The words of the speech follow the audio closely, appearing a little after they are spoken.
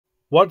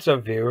What's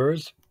up,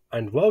 viewers,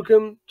 and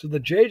welcome to the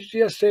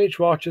Jgdsgh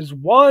Watch's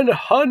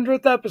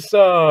 100th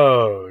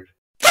episode!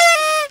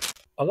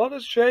 A lot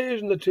has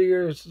changed in the 2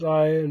 years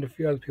I and a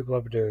few other people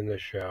have been doing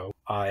this show.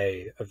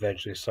 I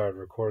eventually started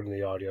recording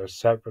the audio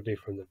separately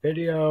from the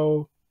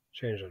video,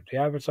 changed up the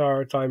avatar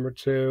a time or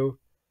two,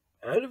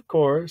 and of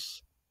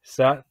course,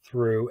 sat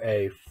through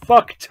a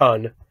fuck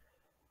ton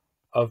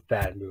of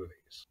bad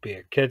movies. Be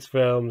it kids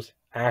films,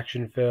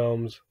 action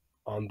films,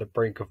 on the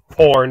brink of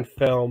porn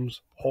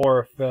films,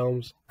 horror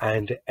films,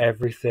 and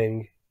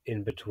everything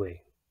in between.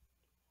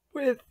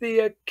 With the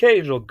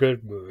occasional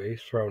good movie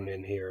thrown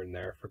in here and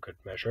there for good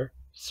measure.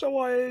 So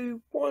I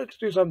wanted to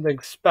do something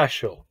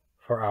special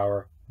for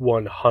our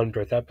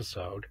 100th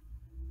episode.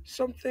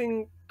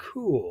 Something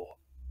cool.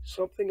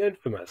 Something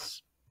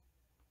infamous.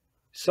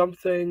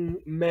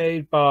 Something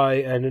made by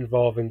and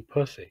involving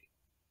pussy.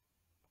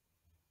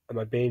 Am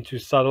I being too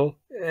subtle?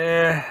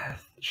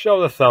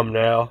 Show the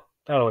thumbnail.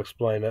 That'll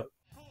explain it.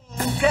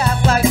 Who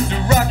got likes to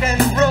rock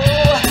and roll?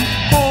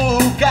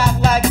 Who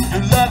got likes to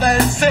love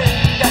and sing?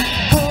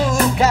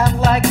 Who got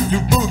likes to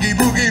boogie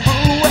boogie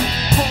boo?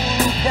 Who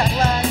got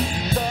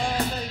likes to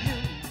love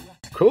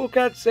you? Cool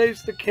Cat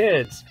Saves the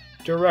Kids,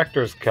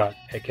 Director's Cut,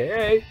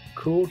 aka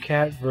Cool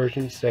Cat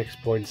version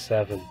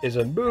 6.7, is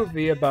a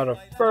movie about a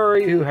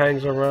furry who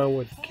hangs around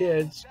with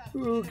kids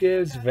who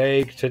gives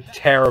vague to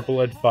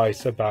terrible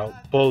advice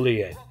about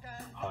bullying.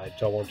 I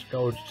don't want to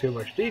go into too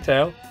much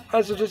detail,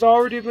 as it has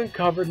already been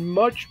covered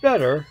much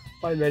better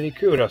by many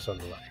kudos on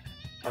the leg.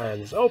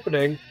 And this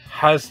opening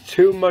has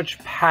too much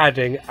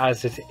padding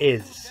as it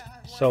is,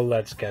 so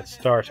let's get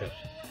started.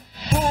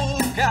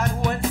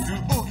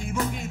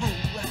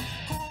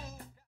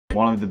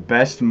 One of the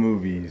best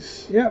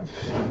movies. Yep,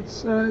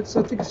 I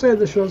think I say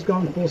the show's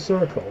gone full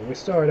circle. We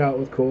started out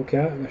with Cool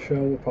Cat, and the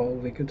show will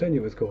probably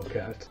continue with Cool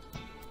Cat.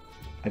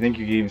 I think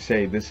you can even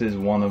say this is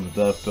one of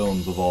the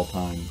films of all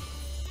time.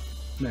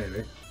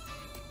 Maybe.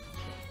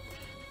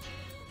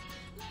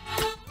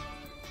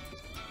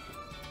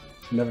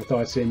 Never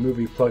thought I'd see a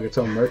movie plug its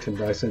own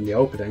merchandise in the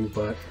opening,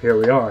 but here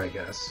we are, I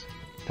guess.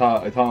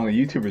 I thought only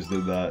YouTubers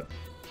did that.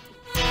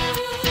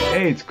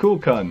 Hey, it's Cool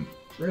Cunt.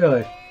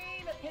 Really?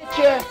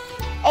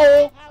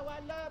 Oh, how I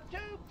love to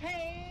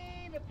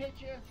paint a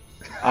picture.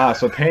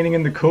 So painting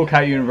in the Cool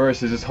Cat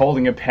universe is just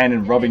holding a pen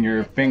and rubbing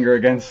your finger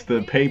against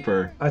the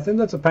paper. I think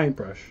that's a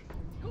paintbrush.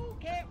 Cool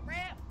cat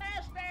rap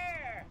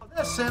faster.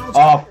 That sounds.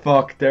 Oh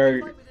fuck,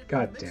 Derek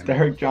God damn it.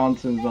 Derek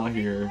Johnson's not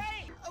here.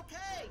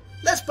 Okay,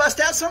 let's bust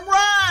out some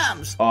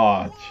rhymes.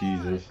 Oh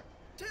Jesus.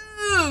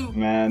 Two.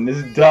 Man,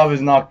 this dub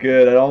is not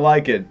good. I don't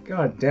like it.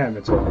 God damn,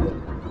 it's horrible.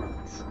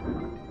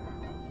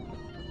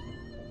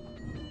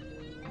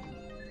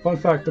 Fun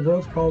fact, the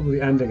world's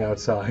probably ending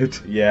outside.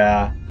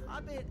 Yeah.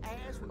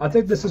 I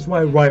think this is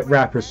why white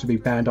rappers should be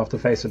banned off the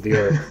face of the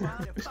earth.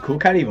 Is Cool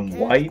Cat even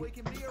white?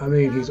 I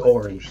mean, he's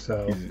orange,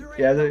 so...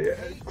 Yeah,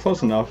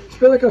 close enough. I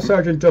feel like how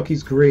Sergeant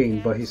Ducky's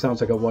green, but he sounds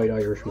like a white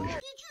Irishman. Did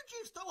you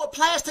just throw a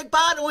plastic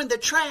bottle in the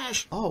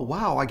trash? Oh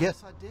wow, I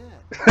guess I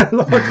did.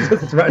 Look how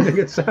threatening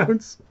it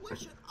sounds. We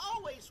should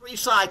always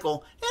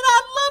recycle, and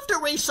I'd love to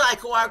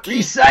recycle our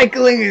kids.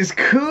 Recycling is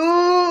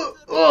cool!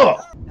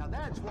 Ugh. Now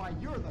that's why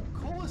you're the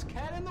coolest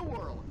cat in the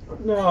world.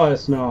 No,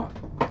 it's not.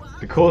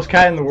 The coolest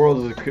cat in the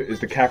world is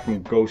the cat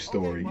from Ghost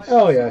Stories.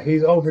 Oh yeah,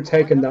 he's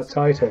overtaken that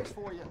title.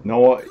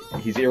 No,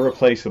 he's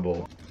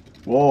irreplaceable.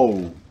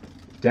 Whoa.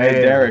 Damn.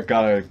 Hey, Derek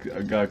got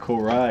a cool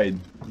ride.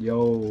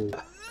 Yo.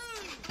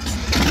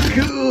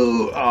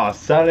 Cool!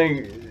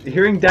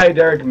 Hearing Daddy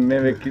Derek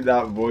mimic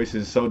that voice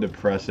is so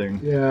depressing.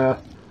 Yeah.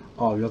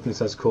 Oh, nothing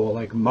says cool.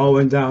 Like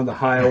mowing down the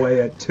highway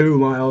at 2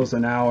 miles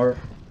an hour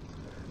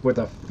with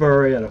a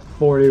furry and a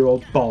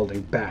 40-year-old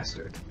balding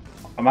bastard.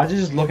 Imagine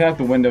just looking out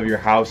the window of your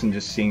house and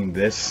just seeing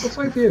this. It's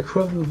like the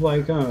equivalent of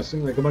like,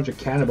 seeing like a bunch of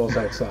cannibals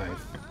outside.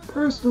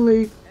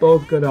 Personally,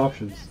 both good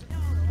options.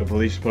 The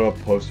police put up a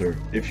poster.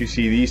 If you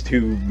see these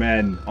two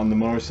men on the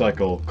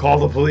motorcycle, call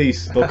the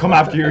police. They'll come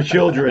after your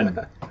children.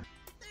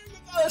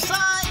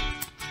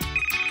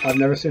 I've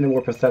never seen a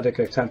more pathetic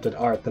attempt at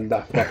art than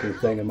that fucking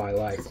thing in my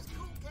life.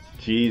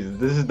 Jeez,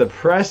 this is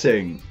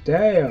depressing.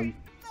 Damn.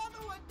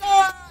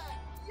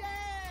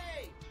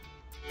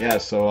 Yeah,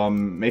 so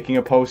I'm making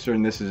a poster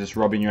and this is just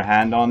rubbing your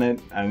hand on it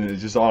and it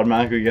just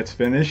automatically gets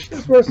finished.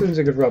 There's worse things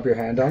you could rub your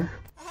hand on.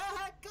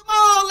 Come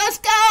on, let's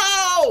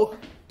go!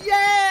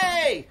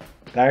 Yay!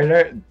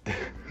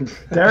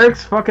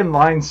 Derek's fucking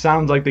lines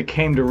sound like they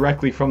came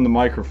directly from the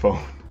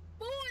microphone.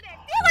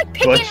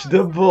 Butch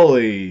the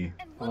Bully.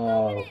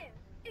 Oh.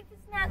 If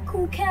it's not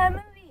Cool Cat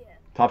movie.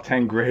 Top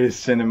 10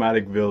 greatest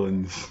cinematic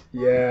villains.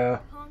 Yeah.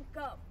 Punk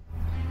up.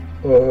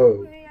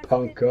 Oh,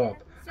 punk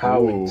up.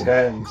 How Ooh.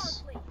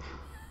 intense.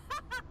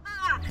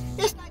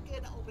 It's not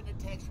good to open a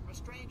text from a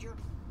stranger,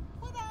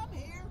 but I'm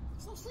here,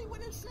 so see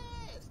what it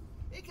says.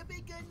 It could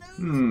be good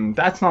news.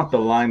 That's not the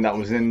line that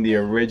was in the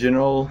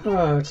original.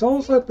 It's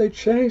almost like they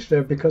changed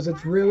it because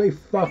it's really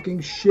fucking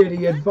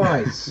shitty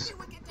advice.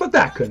 But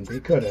that couldn't be,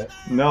 could it?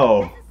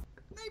 No.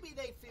 Maybe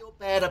they feel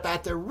bad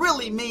about their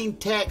really mean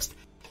text,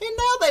 and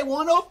now they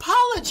want to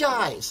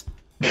apologize.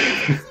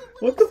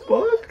 What the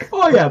fuck?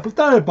 Oh yeah, but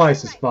that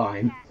advice is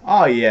fine.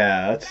 Oh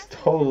yeah, that's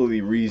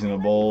totally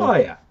reasonable. Oh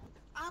yeah.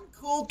 I'm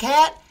Cool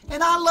Cat,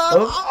 and I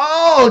love Of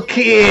all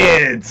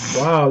kids!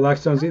 Wow, that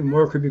sounds even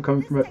more creepy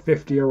coming from a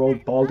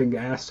 50-year-old balding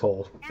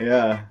asshole.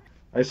 Yeah.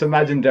 I just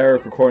imagine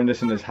Derek recording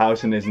this in his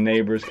house and his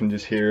neighbors can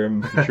just hear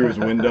him through his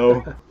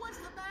window. What's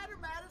the matter,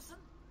 Madison?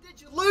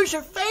 Did you lose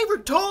your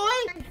favorite toy?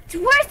 It's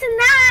worse than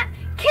that.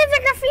 Kids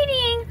are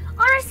graffitiing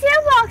on our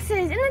cereal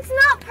boxes, and it's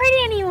not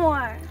pretty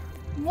anymore.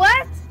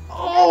 What?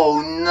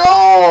 Oh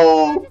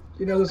no!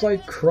 You know, there's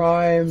like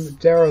crime,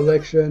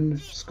 dereliction,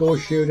 school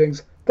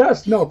shootings.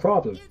 That's no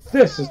problem.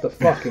 This is the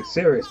fucking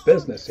serious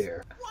business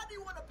here. Why do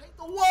you want to paint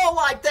the wall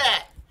like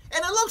that?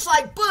 And it looks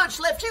like Butch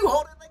left you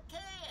holding the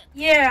can.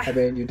 Yeah. I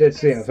mean, you did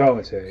see him throw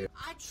it to you.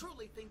 I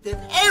truly think that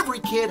every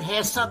kid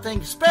has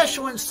something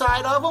special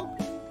inside of them.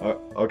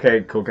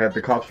 Okay, Cool Cat,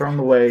 the cops are on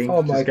the way.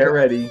 Oh my just get God.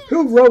 ready.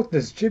 Who wrote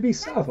this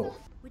Jgdsgh?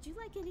 Would you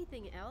like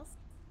anything else?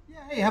 Yeah,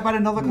 hey, how about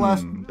another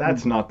glass?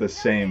 That's not the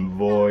same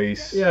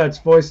voice. Yeah, it's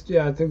voiced.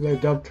 Yeah, I think they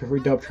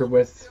redubbed her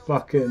with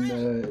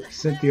fucking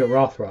Cynthia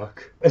Rothrock.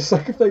 It's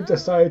like if they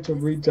decided to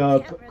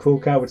redub Cool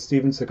Cat with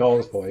Steven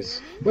Seagal's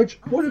voice, which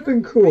would have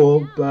been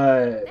cool,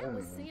 but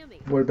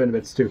would have been a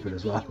bit stupid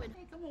as well. Hey,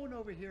 come on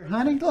over here,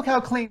 honey. Look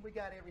how clean we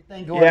got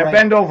everything going. Yeah, right.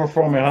 bend over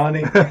for me,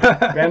 honey.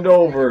 Bend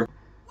over.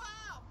 Wow,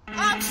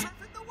 I'm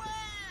surfing the web.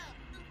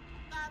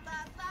 Ba,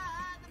 ba, ba,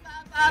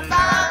 ba,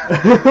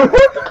 ba, ba.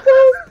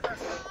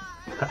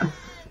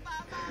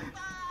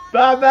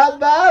 Ba, ba,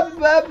 ba,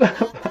 ba,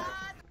 ba.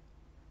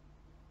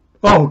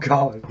 Oh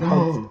God!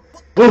 Oh.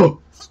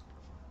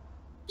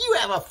 You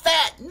have a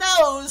fat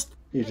nose.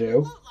 You You do?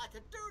 look like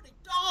a dirty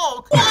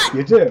dog. What?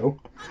 You do?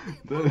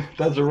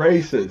 That's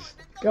racist.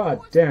 God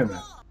damn it!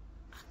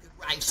 I could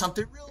write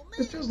something real mean.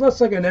 It's just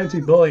less like an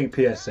anti-bullying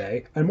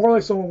PSA, and more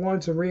like someone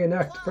wanted to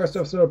reenact the first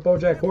episode of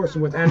BoJack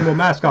Horseman with animal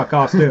mascot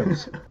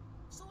costumes.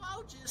 So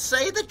I'll just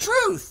say the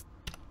truth.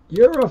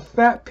 You're a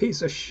fat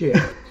piece of shit. Be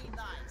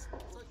nice, so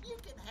you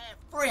can have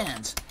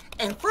friends,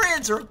 and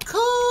friends are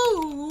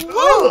cool.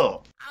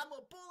 Ugh. I'm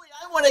a bully.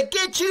 I want to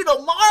get you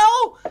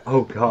tomorrow.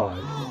 Oh God!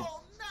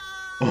 Oh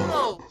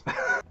no!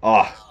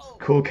 Oh,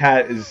 Cool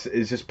Cat is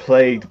just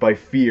plagued by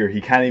fear.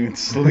 He can't even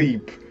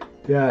sleep.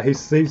 Yeah, he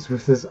sleeps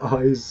with his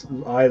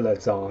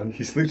eyelids on.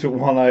 He sleeps with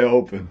one eye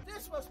open.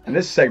 This must be. And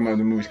this segment of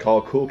the movie is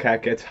called Cool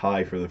Cat Gets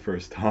High for the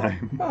first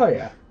time. Oh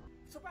yeah,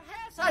 So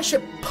perhaps I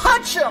should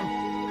punch him.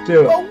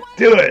 do it. Oh,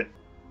 Do it!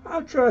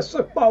 I'm trying to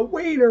suck my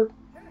wiener.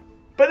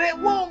 But it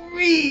won't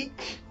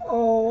reach!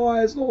 Oh,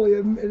 it's only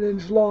an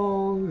inch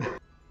long.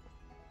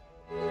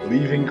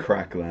 Leaving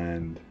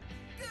Crackland.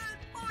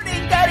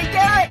 morning, Daddy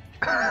Derek.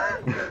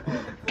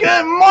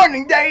 Good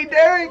morning, Daddy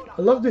Derek!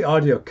 I love the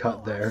audio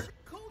cut there.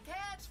 Cool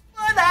Cat's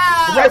Fun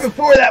House. Right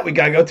before that, we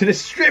gotta go to the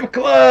strip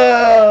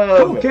club!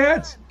 Cool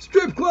Cats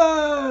Strip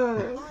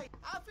Club.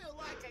 I feel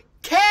like a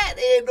cat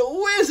in the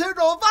Wizard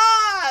of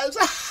Oz.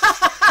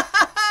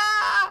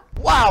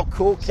 Wow,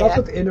 Cool Sounds Cat.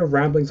 like the inner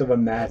ramblings of a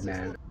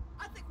madman.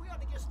 I think we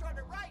ought to get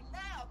started right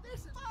now.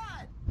 This is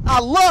fun. I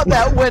love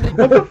that winning.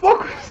 What the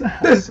fuck was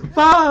that? This is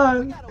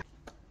fun.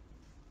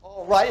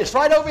 All right, it's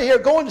right over here.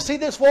 Going to see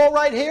this wall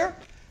right here?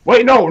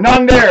 Wait, no,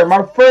 not in there!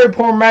 My furry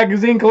porn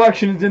magazine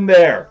collection is in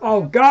there!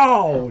 Oh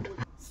God.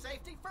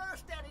 Safety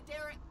first, Daddy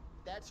Derek.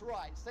 That's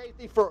right,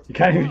 safety first. You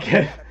can't even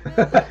get.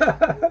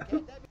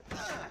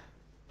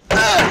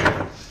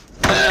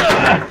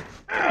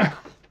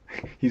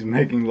 He's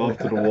making love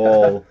to the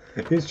wall.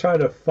 He's trying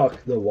to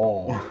fuck the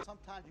wall.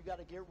 Sometimes you got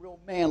to get real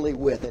manly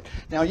with it.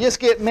 Now, just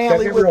get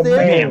manly Gotta get with real this.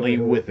 Manly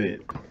with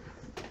it.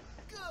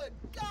 Good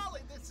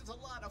golly, this is a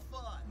lot of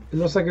fun. It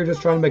looks like you're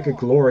just trying to make a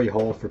glory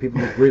hole for people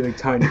with really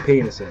tiny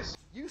penises.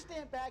 You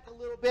stand back a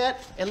little bit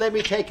and let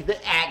me take the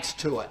axe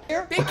to it.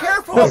 Here, be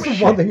careful. That's the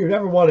one thing you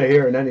never want to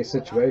hear in any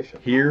situation.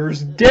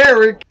 Here's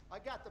Derek! I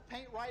got the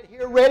paint right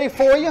here ready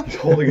for you. He's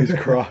holding his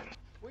crotch.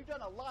 We've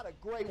done a lot of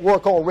great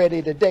work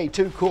already today,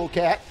 too, Cool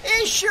Cat.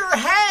 It sure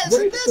has.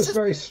 Rape is a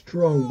very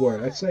strong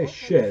word. I'd say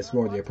shit is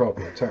more the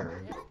appropriate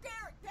term.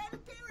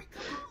 Derek,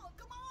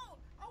 come on.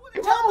 I want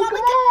to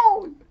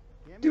tell Mommy.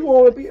 Do you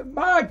want to be a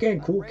my gang,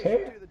 Cool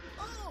Cat?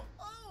 Oh,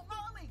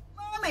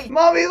 Mommy.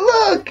 Mommy,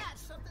 look! I got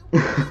something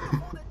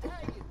wonderful to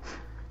tell you.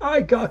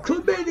 I got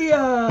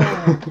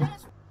chlamydia.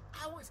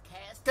 I was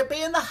cast to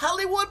be in the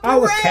Hollywood Parade. I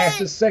was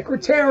cast as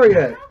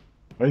Secretariat.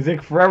 Why do you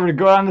take forever to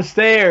go down the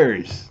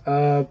stairs?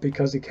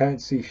 Because he can't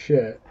see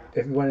shit.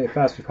 If he went any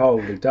fast, he'd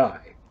probably die.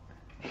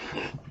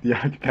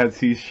 Yeah, you can't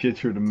see shit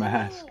through the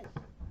mask.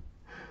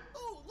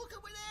 Oh, look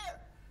over there.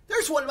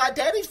 There's one of my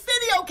daddy's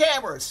video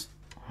cameras.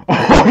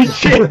 Oh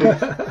shit!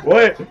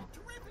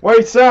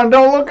 Wait, son,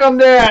 don't look on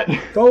that!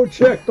 Go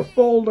check the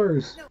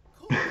folders.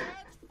 Cool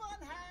Cat's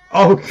Fun House.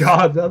 Oh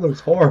God, that looks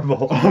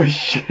horrible. Oh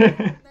shit!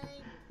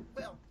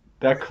 Well,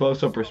 That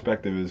close-up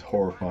perspective is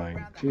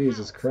horrifying.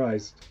 Jesus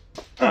Christ.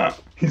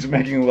 He's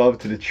making love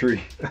to the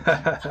tree.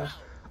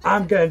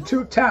 I'm getting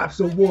 2 taps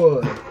of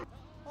wood.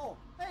 oh,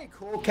 hey,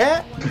 Cool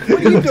Cat. What are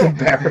you Looks doing?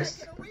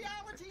 embarrassed.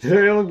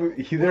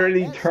 Reality He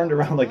already turned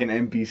around like an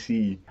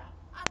NPC.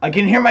 I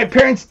can hear my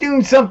parents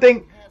doing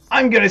something!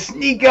 I'm gonna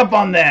sneak up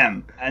on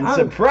them and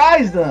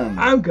surprise them.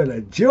 I'm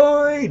gonna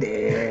join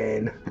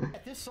in.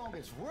 This song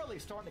is really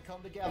starting to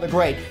come together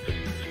great.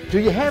 Do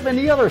you have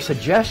any other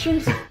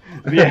suggestions?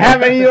 Do you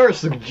have any other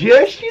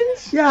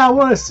suggestions? Yeah, I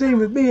want to sing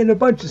with me and a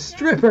bunch of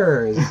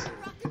strippers.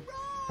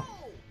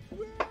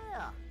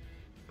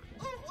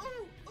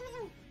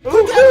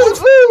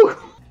 Ooh.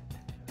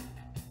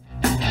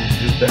 He's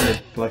just there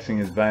flexing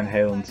his Van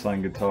Halen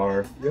signed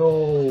guitar.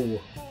 Yo.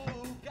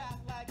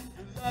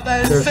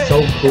 They're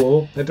so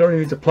cool. They don't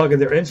even need to plug in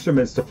their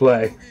instruments to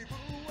play.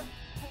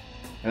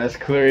 And that's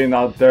clearly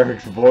not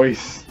Derek's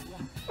voice.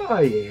 Oh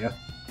yeah.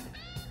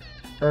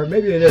 Or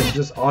maybe it is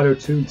just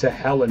auto-tuned to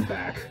hell and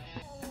back.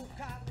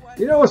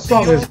 You know what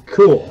song is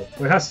cool?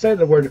 It has to say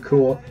the word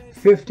cool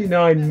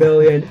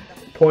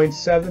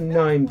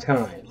 59,000,079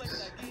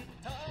 times.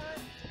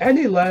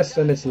 Any less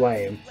and it's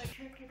lame.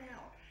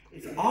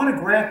 It's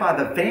autographed by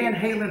the Van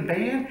Halen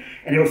band,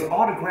 and it was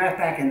autographed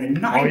back in the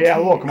 1980s. Oh yeah,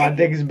 look, my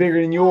dick is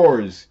bigger than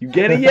yours. You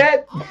get it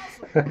yet? Or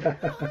maybe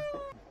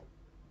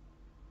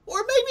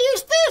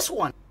it's this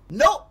one.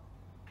 Nope.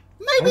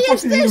 Maybe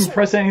it's did you this even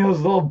press any of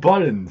those little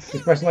buttons?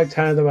 Just pressing like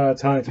 10 of them at a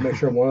time to make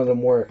sure one of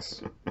them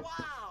works. one.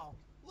 Wow.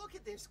 Look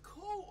at this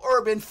cool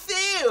urban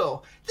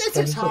feel. This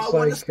That is just how I looks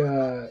want like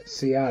to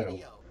Seattle.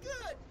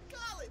 Good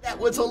golly, that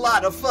was a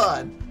lot of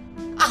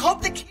fun. I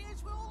hope the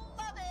kids will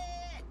love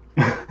it.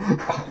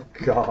 Oh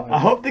god. I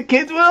hope the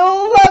kids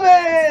will love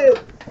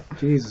it!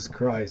 Jesus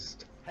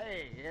Christ.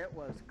 Hey, it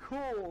was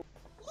cool.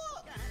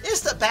 Look, it's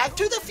the Back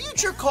to the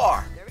Future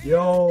car.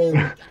 Yo.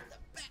 Batmobiles.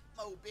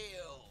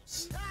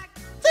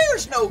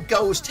 There's no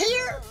ghost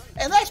here,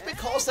 and that's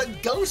because the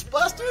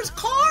Ghostbusters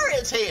car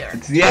is here.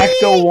 It's the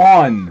Ecto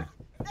 1.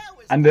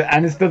 And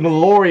it's the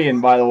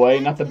DeLorean, by the way,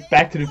 not the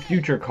Back to the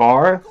Future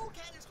car.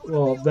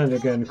 Well, then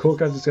again, Cool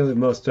Cat is the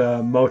most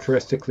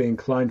motoristically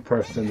inclined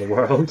person in the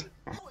world.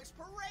 It's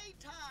parade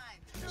time.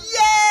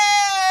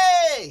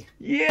 Yay!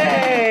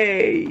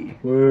 Yay!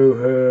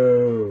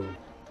 Woohoo!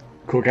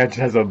 Cool Cat just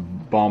has a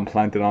bomb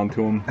planted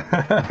onto him.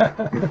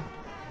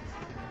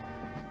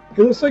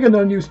 He looks like an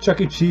unused Chuck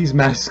E. Cheese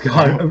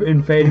mascot of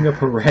invading a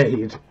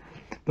parade.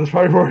 That's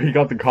probably where he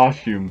got the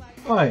costume.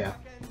 Oh yeah.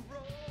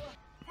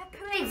 That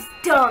parade's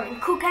dumb.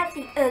 Cool Cat's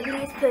the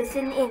ugliest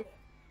person in it.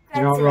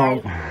 You're not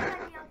wrong.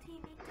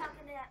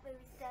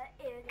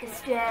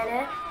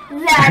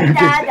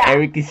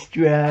 Eric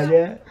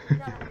Estrada.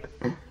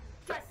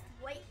 Just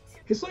wait.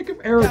 It's like if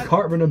Eric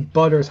Cartman and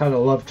Butters had a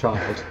love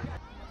child.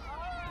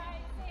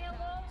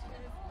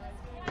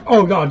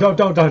 Oh god, don't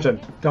touch him.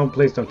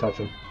 Please don't touch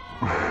him.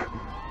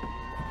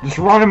 Just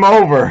run him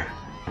over.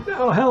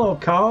 Oh, hello,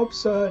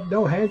 cops.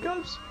 No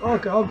handcuffs?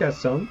 Okay, I'll get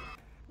some.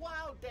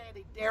 Wow,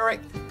 Daddy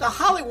Derek, the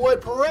Hollywood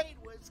parade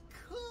was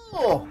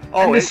cool.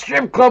 Oh, the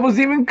strip club was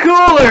even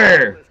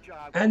cooler.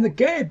 And the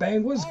gay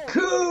bang was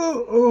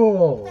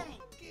cool. I'm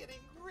getting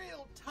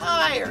real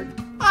tired.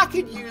 I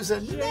could use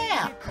a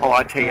nap. Oh,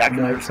 I tell you, I can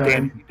Nighttime.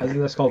 understand. I think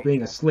that's called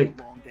being asleep.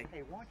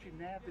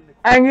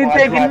 I'm gonna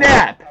take a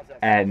nap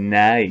at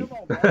night.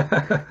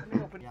 I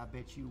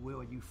bet you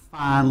will, you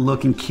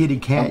fine-looking kitty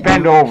cat.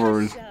 Bend over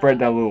and spread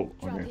that little.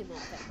 Okay.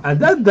 And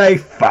then they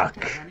fuck.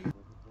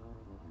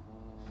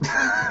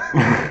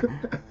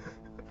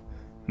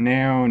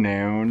 No.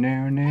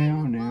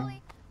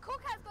 Cool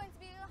Cat's going to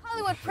be in a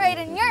Hollywood parade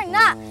and you're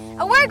not.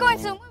 And we're going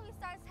to a movie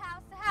star's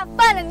house to have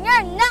fun and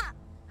you're not.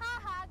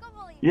 Ha ha, go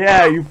bully.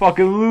 Yeah, you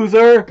fucking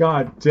loser.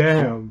 God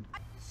damn.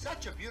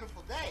 Such a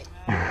beautiful day.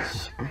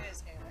 Sure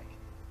is, Eric.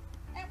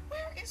 And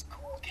where is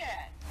Cool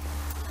Cat?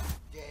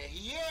 There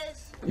he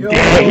is. Yo,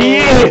 Yeah, he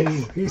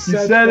is. He He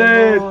said, said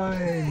the it.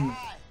 line.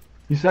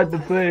 You said the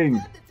thing.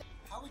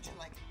 How would you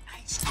like an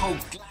ice cold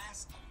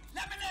glass of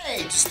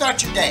lemonade to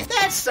start your day?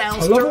 That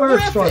sounds I love how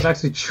Eric Straw is terrific.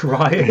 actually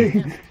trying.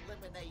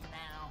 Lemonade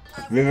now.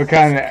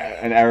 Vivica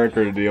and Eric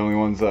are the only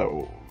ones that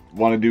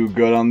want to do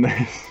good on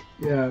this.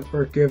 Yeah,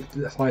 or give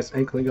the slightest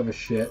inkling of a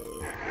shit.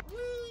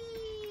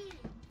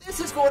 This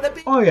is going to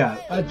be. Oh yeah,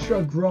 a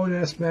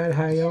grown-ass man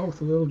hanging out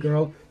with a little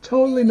girl.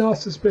 Totally not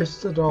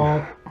suspicious at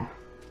all.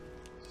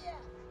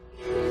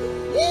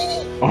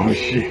 Oh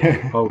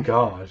shit. Oh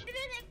god.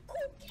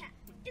 Cool Cat,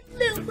 it's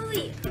Little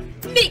Louie,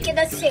 making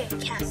a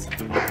sandcastle.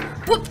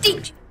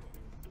 Whoop-de-doo.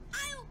 I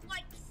don't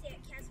like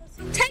sandcastles,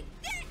 so take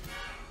this.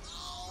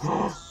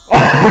 Oh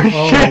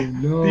Oh shit.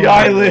 no. The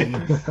eyelid.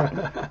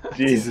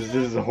 Jesus,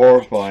 this is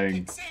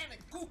horrifying.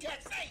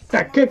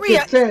 That kicked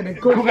his sand and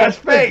Who got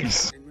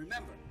space? And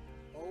remember,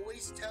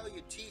 always tell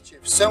your teacher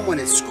if someone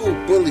at school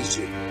bullies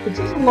you. It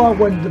says a lot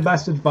when the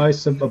best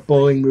advice a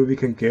bullying movie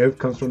can give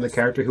comes from the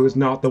character who is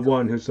not the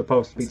one who's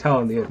supposed to be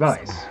telling the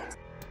advice.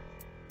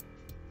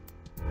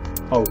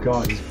 Oh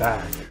god, he's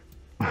back.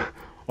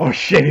 Oh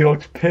shit, he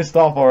looks pissed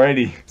off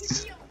already.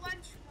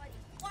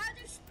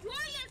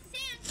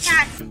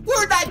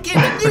 We're not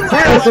giving you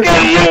Let's a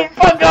get you!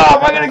 Fuck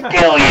off! I'm gonna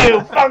kill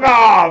you! Fuck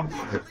off!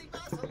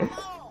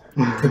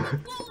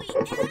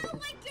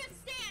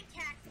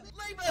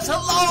 Leave us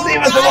alone.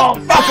 Leave us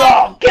alone! Fuck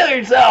off! Kill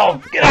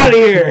yourself! Get out of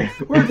here!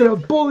 We're gonna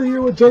bully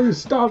you until you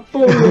stop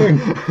bullying!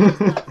 Wasn't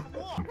able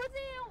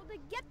to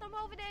get them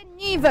over there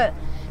Neither.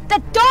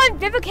 The darn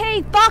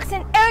Vivica Fox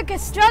and Eric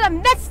Estrella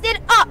messed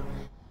it up.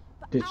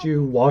 Did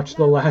you watch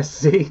the last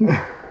scene?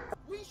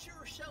 We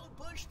sure showed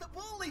Bush the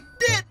bully,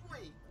 didn't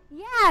we?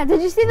 Yeah,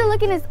 did you see the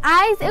look in his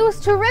eyes? It was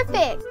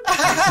terrific.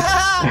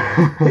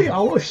 He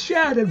almost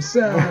shot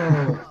himself.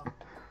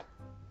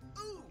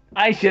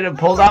 I should have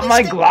pulled out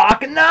my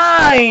Glock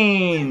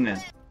 9!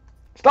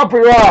 Stop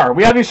where you are!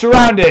 We have you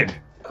surrounded!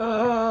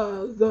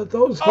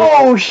 Those...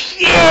 Oh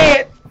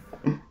shit!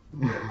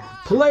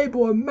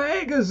 Playboy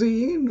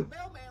magazine!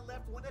 Mailman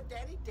left one of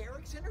Daddy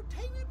Derek's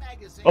entertainment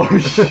magazines. Oh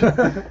shit!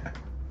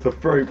 It's a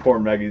furry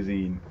porn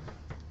magazine.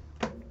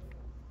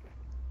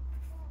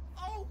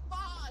 Oh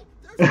my!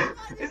 There's a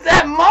Is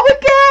that Mama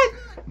Cat?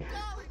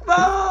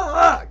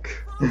 Fuck!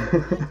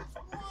 $100.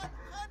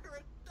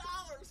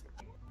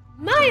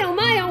 My oh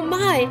my oh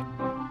my!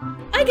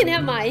 I can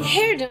have my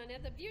hair done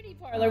at the beauty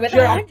parlor with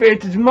That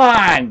outfit is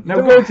mine!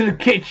 Now go to the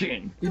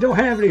kitchen! You don't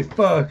have any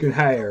fucking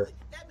hair.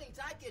 That means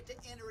I get to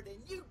enter it and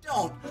you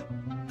don't.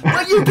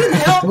 Well, you can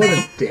help What me.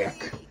 a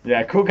dick.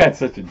 Yeah, Cool Cat's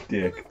such a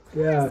dick.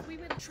 Yeah.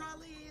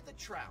 Trolley the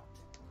trout.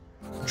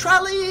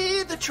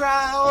 Trolley the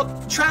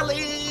trout.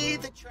 Trolley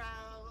the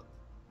trout.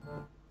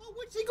 Well,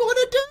 what's he going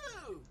to do?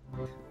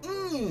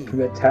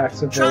 Commit tax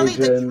Trolley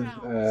the evasion,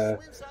 trout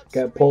swims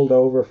get upstream. pulled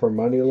over for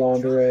money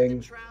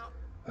laundering, Trolley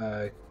the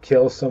trout.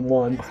 kill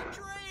someone.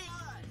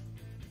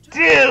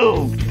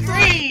 2,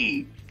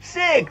 3,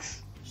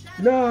 6,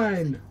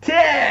 9!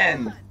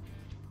 10,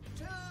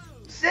 2,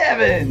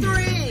 7.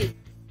 3,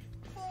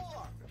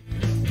 4.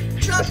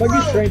 It's like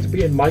he's trained to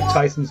be in Mike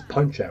Tyson's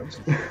Punch-Out.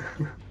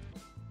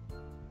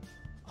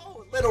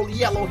 Oh, a little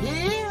yellow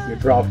here. You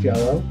dropped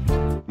yellow.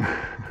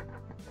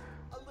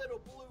 A little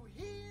blue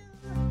here.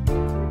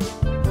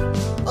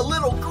 A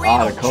little green.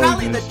 Ah, on the colors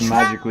Charlie are the just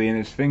Trout. magically in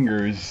his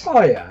fingers.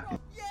 Oh yeah.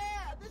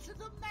 Yeah, this is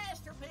a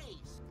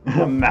masterpiece.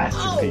 A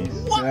masterpiece.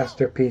 Oh, wow.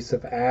 Masterpiece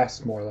of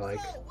ass, more like.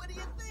 Oh, what do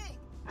you think?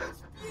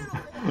 It's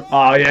beautiful.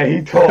 Oh yeah,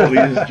 he totally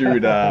just drew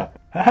that.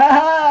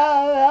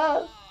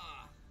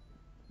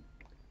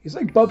 He's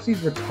like Bubsy's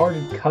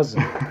retarded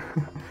cousin.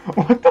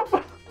 What the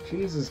fuck?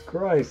 Jesus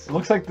Christ. It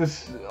looks like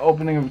this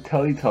opening of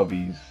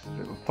Teletubbies.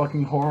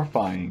 Fucking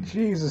horrifying.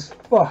 Jesus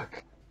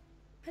fuck.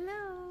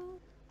 Hello.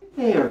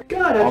 Dear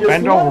God, I I'll just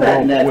bend love over that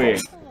real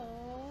necklace. quick.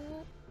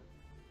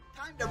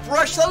 Time to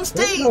brush those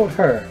Don't teeth. know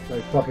her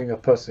like fucking a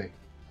pussy.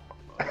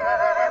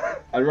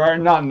 I'd rather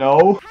not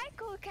know. Hi,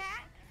 Cool Cat.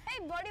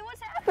 Hey, buddy,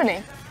 what's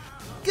happening?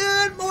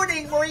 Good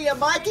morning, Maria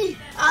Mikey.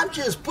 I'm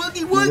just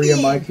boogie woogie. Maria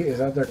Mikey, is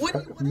that their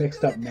What?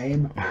 mixed up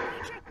name?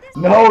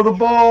 No, the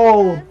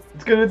ball!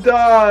 It's gonna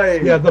die!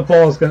 Yeah, the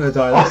ball's gonna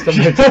die. That's the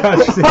shit.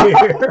 mentality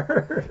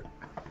here.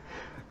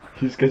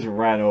 He just gets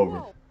ran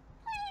over. Please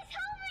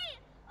help me!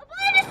 A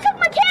boy just took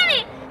my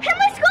candy and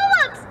my school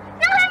books!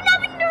 Now I have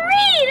nothing to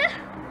read!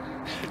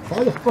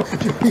 Why the fuck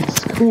did you read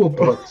school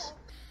books?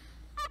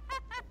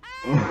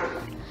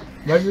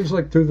 Maybe just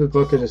like threw the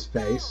book in his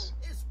face.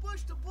 It's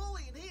Bush the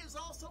bully, and he is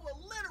also a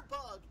litter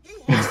bug. He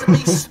has to be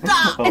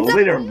stopped. A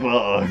litter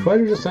bug! Why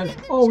did you just say,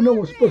 oh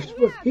no, it's Bush,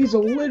 he's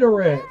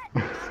illiterate.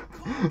 No,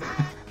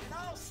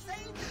 save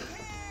the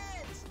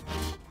kids.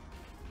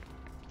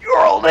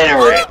 You're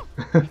illiterate!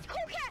 Cool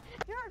Cat,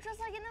 you're just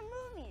like in the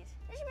movies.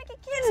 They should make a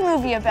kids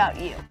movie about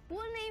you.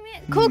 We'll name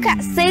it Cool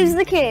Cat Saves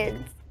the Kids.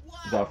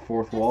 Is that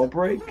fourth wall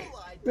break?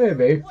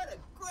 Maybe. What a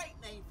great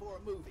name for a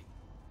movie.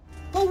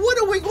 But what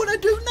are we going to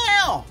do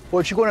now?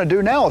 What you going to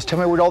do now is tell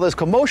me what all this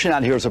commotion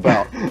out here is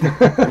about.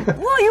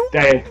 Well, you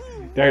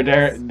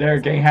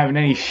Derek ain't having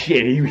any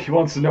shit. He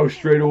wants to know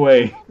straight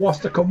away. What's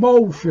the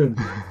commotion?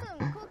 Cool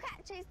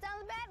Cat chased down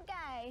the bad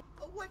guy.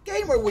 What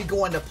game are we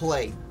going to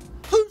play?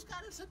 Who's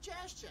got a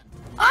suggestion?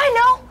 I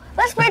know.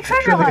 Let's play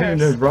Treasure Gonna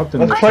Hunters. interrupt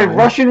him Let's this play time.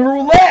 Russian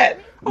roulette!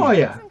 Oh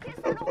yeah. Some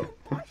kids that know a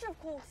bunch of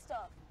cool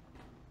stuff.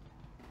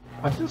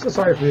 I feel so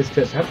sorry for these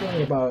kids. Have to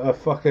learn about a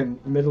fucking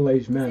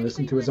middle-aged man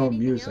listening to his own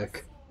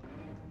music.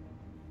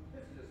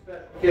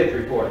 Kids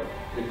report.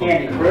 The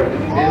candy crypt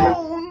is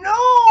Oh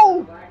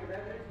no!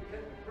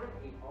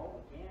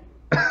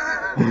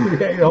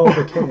 He ate all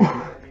the candy.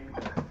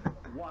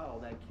 Wow,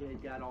 that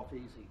kid got off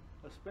easy.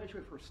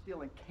 Especially for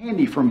stealing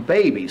candy from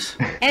babies.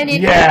 And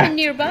it Yeah. happened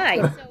nearby,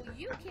 so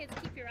you kids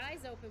keep your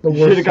eyes open. The You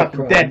should worst have got the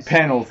surprise. death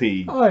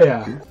penalty. Oh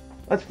yeah.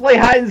 Let's play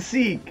hide and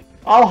seek.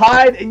 I'll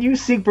hide and you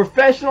seek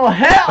professional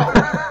help.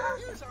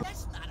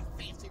 That's not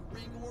a fancy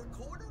ring or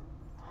quarter.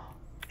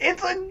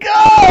 It's a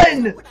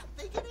gun! What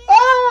I think it is.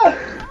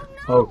 Ah!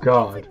 Oh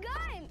god.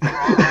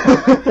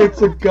 Gun.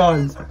 It's a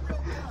gun.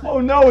 Oh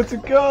no, it's a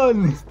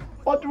gun!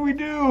 What do we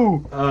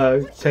do?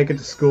 Take it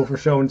to school for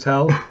show and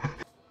tell. There's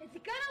a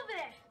gun over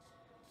there.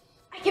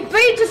 I can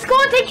bring it to school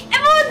and take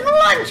everyone's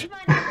lunch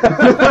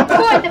money.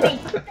 Going to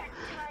be.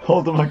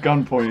 Hold them at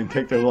gunpoint and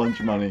take their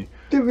lunch money.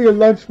 Give me your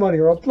lunch money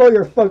or I'll blow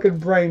your fucking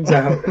brains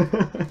out.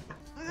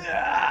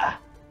 Ah.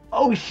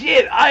 Oh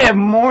shit, I have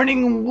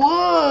morning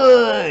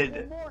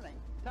wood!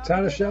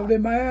 Time to shove it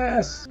in my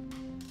ass.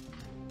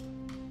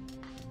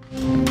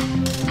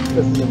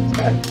 This is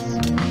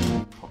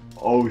intense.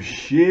 Oh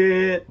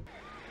shit!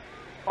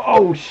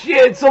 Oh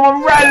shit,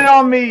 someone ratted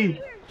on me! You're in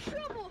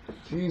trouble.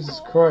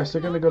 Jesus Christ,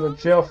 they're gonna go to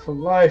jail for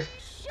life.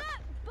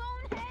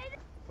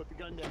 Put the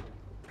gun down.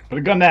 Put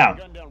a gun down.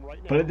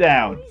 Put it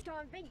down.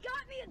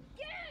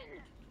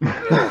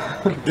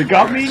 They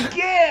got me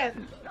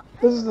again!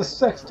 This is the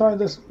 6th time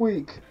this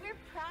week. We're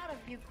proud of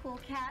you, cool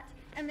cat.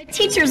 And the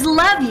teachers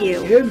love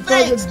you. You didn't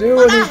fucking do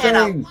but I had a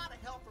anything. lot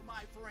of help from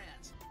my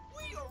friends.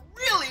 We are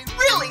really,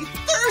 really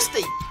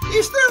thirsty.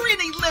 Is there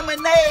any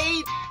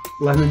lemonade?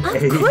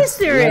 Lemonade. Of course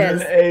there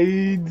is.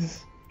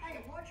 AIDS.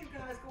 Hey, why don't you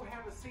guys go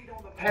have a seat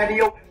on the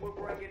patio and we'll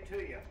bring it to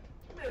you.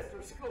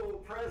 Mr.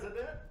 School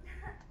President.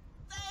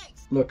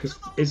 Thanks. Look,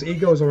 his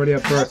ego is already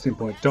at bursting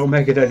point. Don't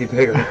make it any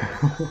bigger.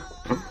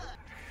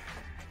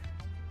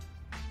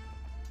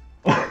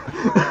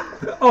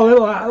 Oh,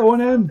 little that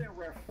one in. Something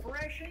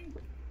refreshing,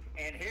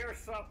 and here's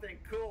something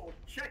cool.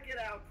 Check it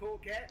out, cool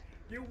cat.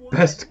 You won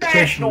Best the kid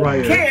National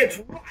writer.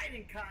 Kids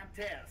Writing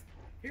Contest.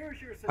 Here's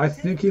your I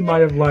think he might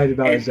have lied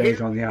about his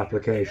age on the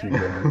application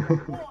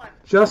form.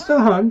 Just a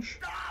hunch.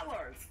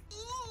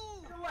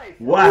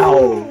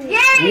 Wow. Yay!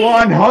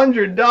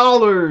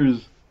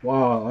 $100.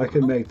 Wow, I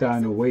could make that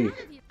in a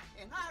week.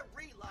 And I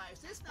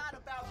realized it's not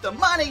about the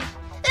money.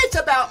 It's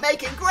about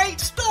making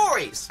great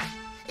stories.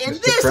 And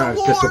Mr. this Krabs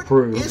award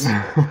disapproves. is for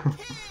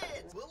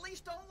kids who at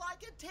least don't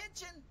like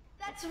attention.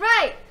 That's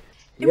right.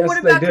 Yes,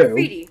 what they about do.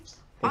 graffiti?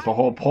 That's the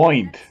whole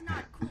point. It's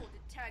not cool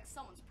to tag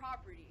someone's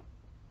property.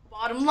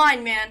 Bottom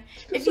line, man,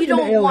 if Just you like an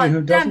don't alien want who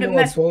them doesn't to know what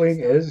mess with bullying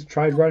your is,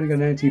 tried writing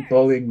an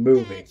anti-bullying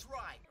movie. That's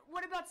right.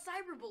 What about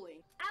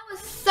cyberbullying? I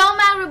was so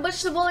mad when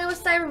Bush the Bully was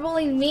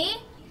cyberbullying me.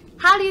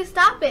 How do you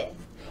stop it?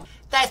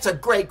 That's a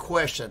great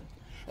question.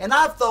 And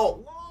I've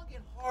thought long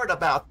and hard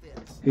about this.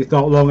 He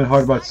thought long and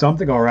hard about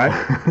something, alright.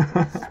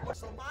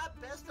 So my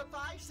best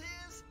advice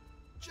is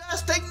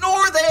just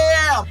ignore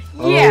them.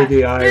 Oh, Yeah,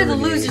 the they're the irony.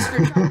 losers for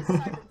trying to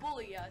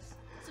cyberbully us.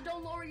 So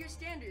don't lower your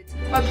standards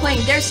by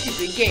playing their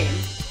stupid game.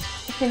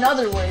 In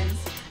other words,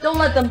 don't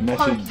let them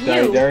punk Message you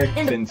that Derek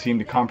into didn't seem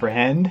to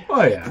comprehend.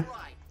 Oh yeah.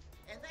 Right.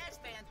 And that's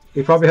fantastic.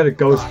 He probably had a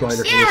ghostwriter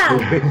for Yeah.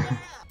 this movie.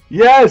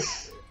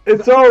 Yes!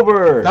 It's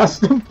over! That's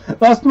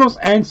the most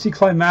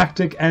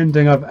anticlimactic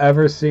ending I've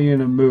ever seen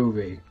in a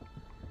movie.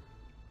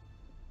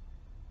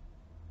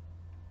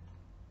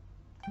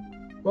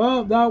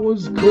 Well, that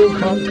was Cool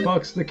Cut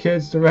Fucks the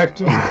Kids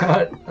director's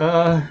cut.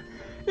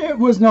 It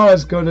was not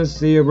as good as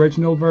the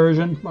original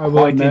version, I will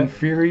Quite admit.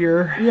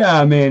 inferior.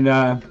 Yeah, I mean,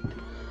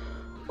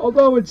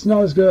 although it's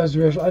not as good as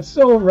the original, I'd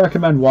still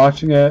recommend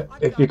watching it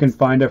if you can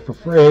find it for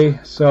free.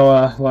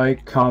 So,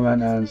 like,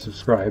 comment, and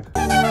subscribe.